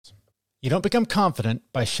You don't become confident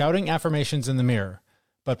by shouting affirmations in the mirror,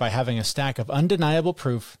 but by having a stack of undeniable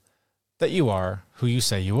proof that you are who you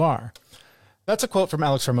say you are. That's a quote from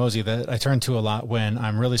Alex Hormozi that I turn to a lot when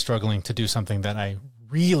I'm really struggling to do something that I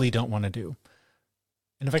really don't want to do.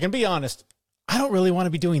 And if I can be honest, I don't really want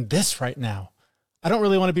to be doing this right now. I don't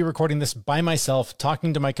really want to be recording this by myself,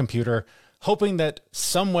 talking to my computer, hoping that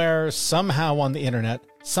somewhere, somehow on the internet,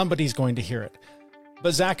 somebody's going to hear it.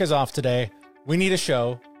 But Zach is off today. We need a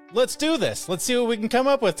show. Let's do this. Let's see what we can come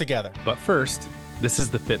up with together. But first, this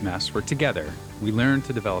is the FitMess, where together we learn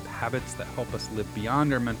to develop habits that help us live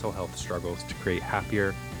beyond our mental health struggles to create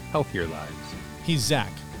happier, healthier lives. He's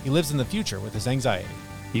Zach. He lives in the future with his anxiety.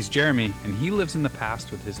 He's Jeremy, and he lives in the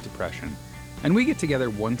past with his depression. And we get together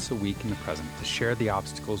once a week in the present to share the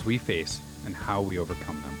obstacles we face and how we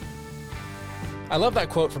overcome them. I love that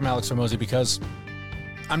quote from Alex Hormozi because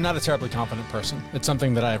I'm not a terribly confident person. It's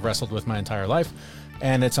something that I've wrestled with my entire life,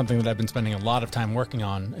 and it's something that I've been spending a lot of time working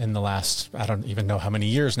on in the last, I don't even know how many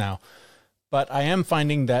years now. But I am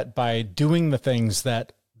finding that by doing the things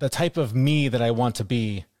that the type of me that I want to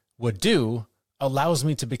be would do allows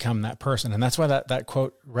me to become that person. And that's why that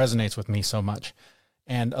quote resonates with me so much.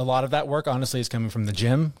 And a lot of that work, honestly, is coming from the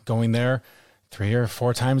gym, going there 3 or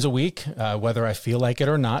 4 times a week, whether I feel like it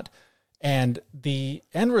or not. And the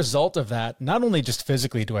end result of that, not only just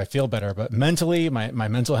physically do I feel better, but mentally, my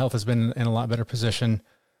mental health has been in a lot better position.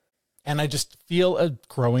 And I just feel a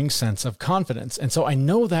growing sense of confidence. And so I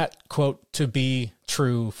know that quote to be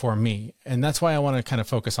true for me. And that's why I want to kind of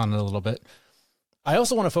focus on it a little bit. I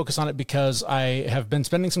also want to focus on it because I have been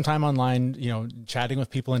spending some time online, chatting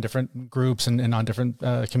with people in different groups and on different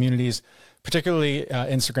communities, particularly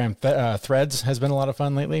Instagram threads has been a lot of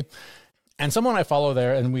fun lately. And someone I follow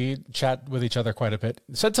there, and we chat with each other quite a bit,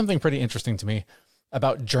 said something pretty interesting to me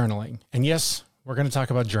about journaling. And yes, we're going to talk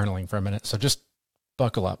about journaling for a minute, so just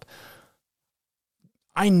buckle up.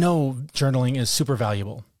 I know journaling is super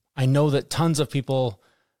valuable. I know that tons of people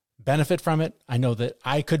benefit from it. I know that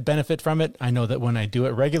I could benefit from it. I know that when I do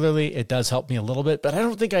it regularly, it does help me a little bit, but I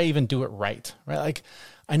don't think I even do it right? Like,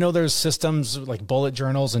 I know there's systems like bullet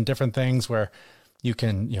journals and different things where you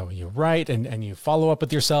can, you write and you follow up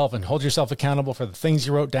with yourself and hold yourself accountable for the things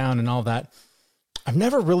you wrote down and all that. I've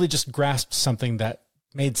never really just grasped something that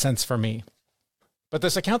made sense for me. But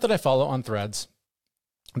this account that I follow on Threads,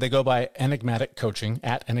 they go by Enigmatic Coaching,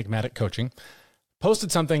 at Enigmatic Coaching,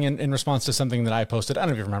 posted something in response to something that I posted. I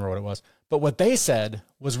don't even remember what it was. But what they said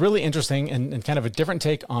was really interesting and kind of a different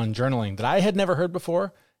take on journaling that I had never heard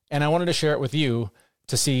before. And I wanted to share it with you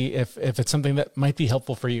to see if it's something that might be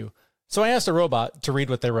helpful for you. So I asked a robot to read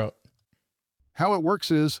what they wrote. How it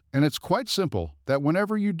works is, and it's quite simple, that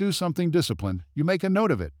whenever you do something disciplined, you make a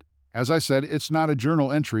note of it. As I said, it's not a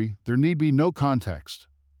journal entry. There need be no context.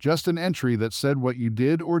 Just an entry that said what you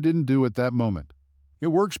did or didn't do at that moment. It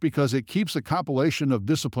works because it keeps a compilation of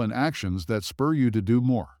disciplined actions that spur you to do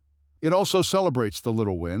more. It also celebrates the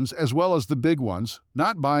little wins as well as the big ones,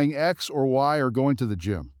 not buying X or Y or going to the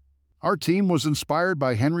gym. Our team was inspired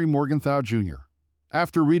by Henry Morgenthau Jr.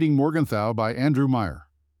 After reading Morgenthau by Andrew Meier.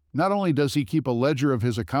 Not only does he keep a ledger of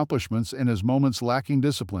his accomplishments and his moments lacking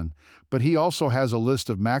discipline, but he also has a list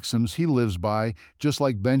of maxims he lives by, just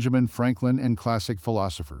like Benjamin Franklin and classic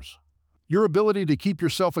philosophers. Your ability to keep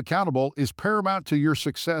yourself accountable is paramount to your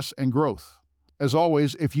success and growth. As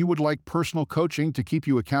always, if you would like personal coaching to keep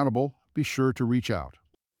you accountable, be sure to reach out.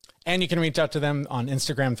 And you can reach out to them on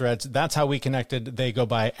Instagram Threads. That's how we connected. They go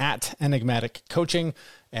by at Enigmatic Coaching,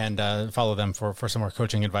 and follow them for some more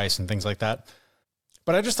coaching advice and things like that.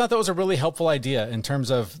 But I just thought that was a really helpful idea in terms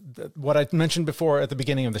of what I mentioned before at the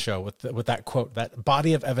beginning of the show with that quote, that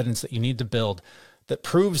body of evidence that you need to build that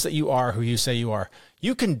proves that you are who you say you are.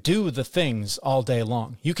 You can do the things all day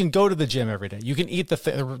long. You can go to the gym every day. You can eat the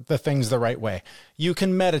things the right way. You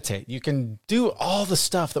can meditate. You can do all the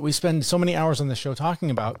stuff that we spend so many hours on the show talking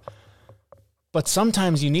about. But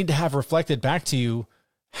sometimes you need to have reflected back to you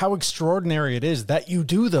how extraordinary it is that you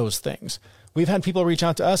do those things. We've had people reach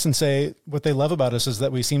out to us and say what they love about us is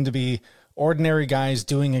that we seem to be ordinary guys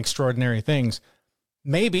doing extraordinary things.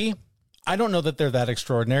 Maybe, I don't know that they're that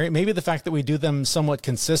extraordinary. Maybe the fact that we do them somewhat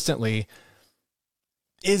consistently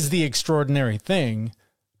is the extraordinary thing.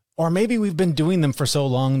 Or maybe we've been doing them for so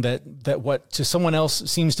long that what to someone else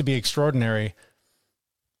seems to be extraordinary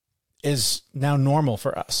is now normal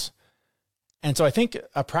for us. And so I think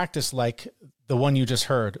a practice like the one you just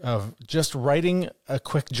heard of just writing a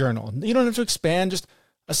quick journal, you don't have to expand, just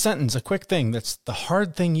a sentence, a quick thing. That's the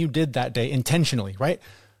hard thing you did that day intentionally, right?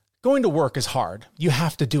 Going to work is hard. You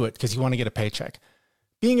have to do it because you want to get a paycheck.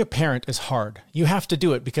 Being a parent is hard. You have to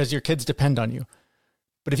do it because your kids depend on you.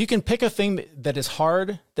 But if you can pick a thing that is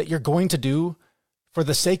hard that you're going to do for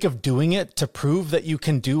the sake of doing it, to prove that you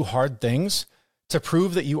can do hard things, to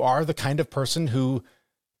prove that you are the kind of person who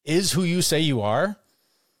is who you say you are,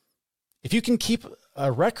 if you can keep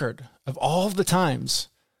a record of all the times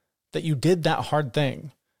that you did that hard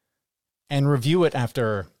thing and review it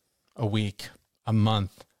after a week, a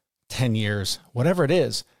month, 10 years, whatever it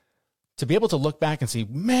is, to be able to look back and see,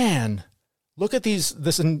 man, look at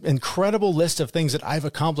this incredible list of things that I've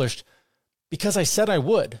accomplished because I said I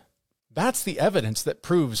would. That's the evidence that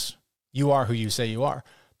proves you are who you say you are.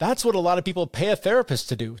 That's what a lot of people pay a therapist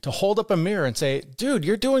to do, to hold up a mirror and say, dude,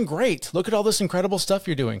 you're doing great. Look at all this incredible stuff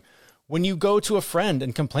you're doing. When you go to a friend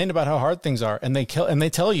and complain about how hard things are and they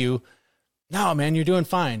tell you, no, man, you're doing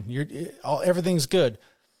fine. Everything's good.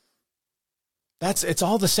 It's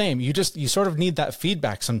all the same. You sort of need that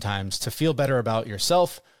feedback sometimes to feel better about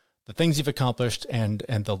yourself, the things you've accomplished, and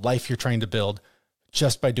the life you're trying to build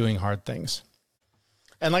just by doing hard things.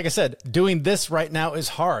 And like I said, doing this right now is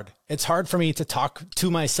hard. It's hard for me to talk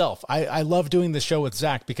to myself. I love doing this show with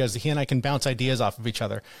Zach because he and I can bounce ideas off of each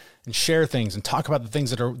other and share things and talk about the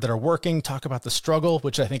things that are working, talk about the struggle,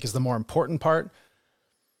 which I think is the more important part.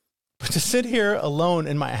 But to sit here alone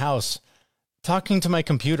in my house, talking to my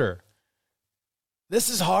computer, this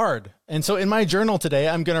is hard. And so in my journal today,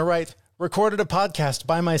 I'm going to write, recorded a podcast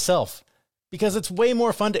by myself, because it's way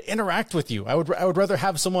more fun to interact with you. I would rather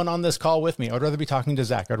have someone on this call with me. I would rather be talking to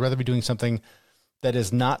Zach. I'd rather be doing something that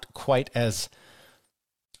is not quite as,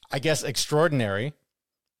 I guess, extraordinary,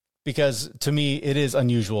 because to me, it is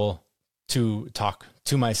unusual to talk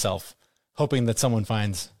to myself, hoping that someone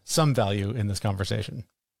finds some value in this conversation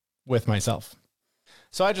with myself.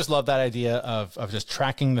 So I just love that idea of just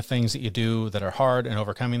tracking the things that you do that are hard and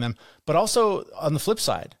overcoming them. But also on the flip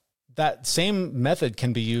side, that same method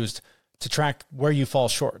can be used to track where you fall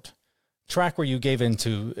short, track where you gave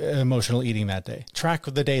into emotional eating that day, track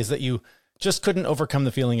the days that you just couldn't overcome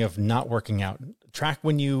the feeling of not working out, track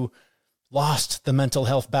when you lost the mental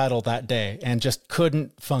health battle that day and just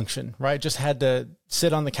couldn't function, right? Just had to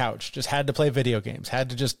sit on the couch, just had to play video games, had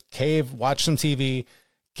to just cave, watch some TV,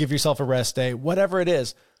 give yourself a rest day, whatever it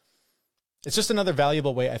is. It's just another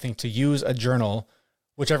valuable way, I think, to use a journal,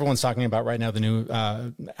 which everyone's talking about right now, the new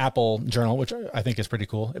Apple journal, which I think is pretty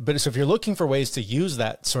cool. But so if you're looking for ways to use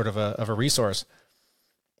that sort of a resource,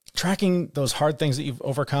 tracking those hard things that you've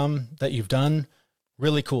overcome, that you've done,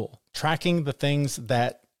 really cool. Tracking the things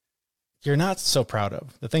that you're not so proud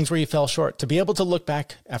of, the things where you fell short, to be able to look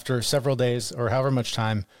back after several days or however much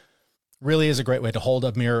time really is a great way to hold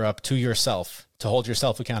a mirror up to yourself, to hold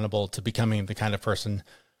yourself accountable to becoming the kind of person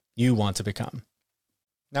you want to become.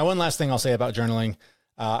 Now, one last thing I'll say about journaling.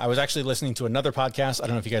 I was actually listening to another podcast. I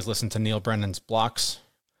don't know if you guys listen to Neil Brennan's Blocks.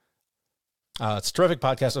 It's a terrific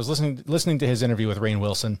podcast. I was listening to his interview with Rainn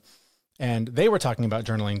Wilson, and they were talking about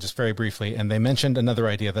journaling just very briefly, and they mentioned another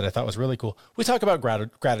idea that I thought was really cool. We talk about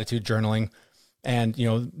gratitude journaling, and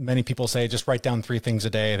many people say just write down 3 things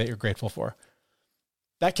a day that you're grateful for.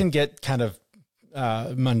 That can get kind of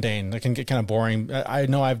mundane. That can get kind of boring. I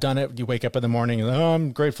know I've done it. You wake up in the morning and,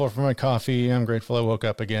 I'm grateful for my coffee. I'm grateful I woke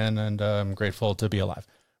up again, and I'm grateful to be alive,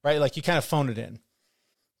 right? Like you kind of phone it in.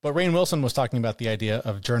 But Rainn Wilson was talking about the idea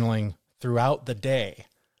of journaling throughout the day,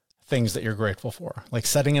 things that you're grateful for, like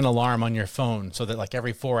setting an alarm on your phone so that like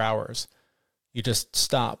every 4 hours, you just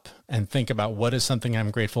stop and think about what is something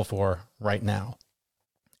I'm grateful for right now.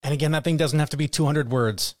 And again, that thing doesn't have to be 200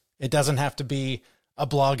 words. It doesn't have to be a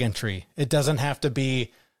blog entry. It doesn't have to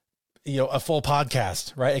be, a full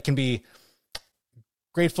podcast, right? It can be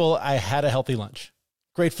grateful I had a healthy lunch,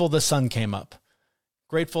 grateful the sun came up,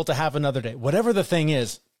 grateful to have another day. Whatever the thing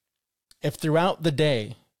is, if throughout the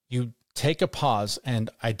day you take a pause and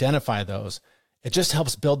identify those, it just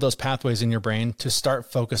helps build those pathways in your brain to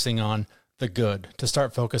start focusing on the good, to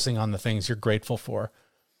start focusing on the things you're grateful for.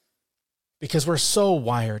 Because we're so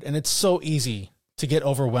wired, and it's so easy to get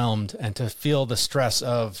overwhelmed and to feel the stress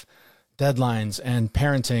of deadlines and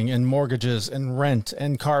parenting and mortgages and rent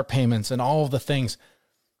and car payments and all of the things.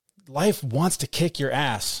 Life wants to kick your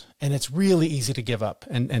ass, and it's really easy to give up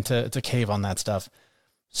and to cave on that stuff.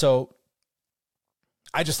 So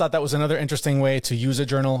I just thought that was another interesting way to use a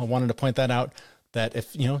journal. I wanted to point that out, that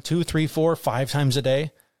if, 2, 3, 4, 5 times a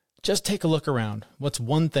day, just take a look around. What's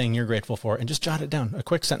one thing you're grateful for? And just jot it down. A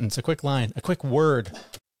quick sentence, a quick line, a quick word.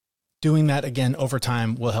 Doing that again over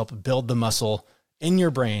time will help build the muscle in your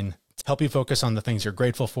brain to help you focus on the things you're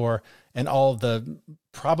grateful for and all the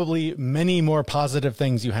probably many more positive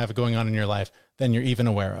things you have going on in your life than you're even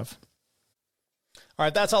aware of. All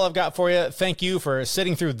right, that's all I've got for you. Thank you for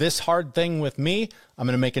sitting through this hard thing with me. I'm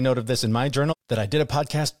going to make a note of this in my journal that I did a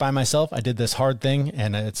podcast by myself. I did this hard thing,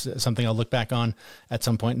 and it's something I'll look back on at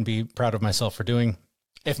some point and be proud of myself for doing.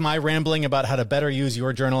 If my rambling about how to better use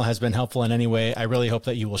your journal has been helpful in any way, I really hope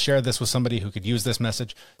that you will share this with somebody who could use this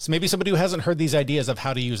message. So maybe somebody who hasn't heard these ideas of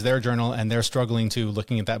how to use their journal and they're struggling to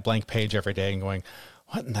looking at that blank page every day and going,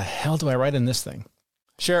 what in the hell do I write in this thing?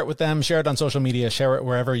 Share it with them, share it on social media, share it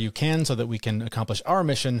wherever you can so that we can accomplish our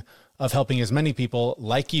mission of helping as many people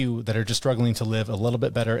like you that are just struggling to live a little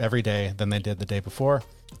bit better every day than they did the day before.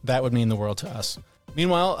 That would mean the world to us.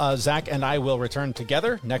 Meanwhile, Zach and I will return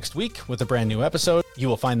together next week with a brand new episode. You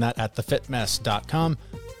will find that at thefitmess.com.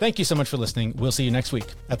 Thank you so much for listening. We'll see you next week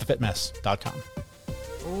at thefitmess.com.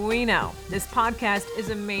 We know this podcast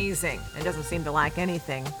is amazing and doesn't seem to lack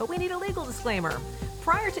anything, but we need a legal disclaimer.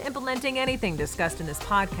 Prior to implementing anything discussed in this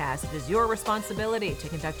podcast, it is your responsibility to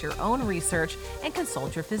conduct your own research and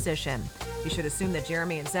consult your physician. You should assume that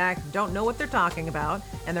Jeremy and Zach don't know what they're talking about,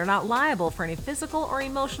 and they're not liable for any physical or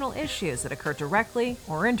emotional issues that occur directly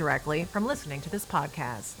or indirectly from listening to this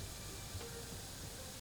podcast.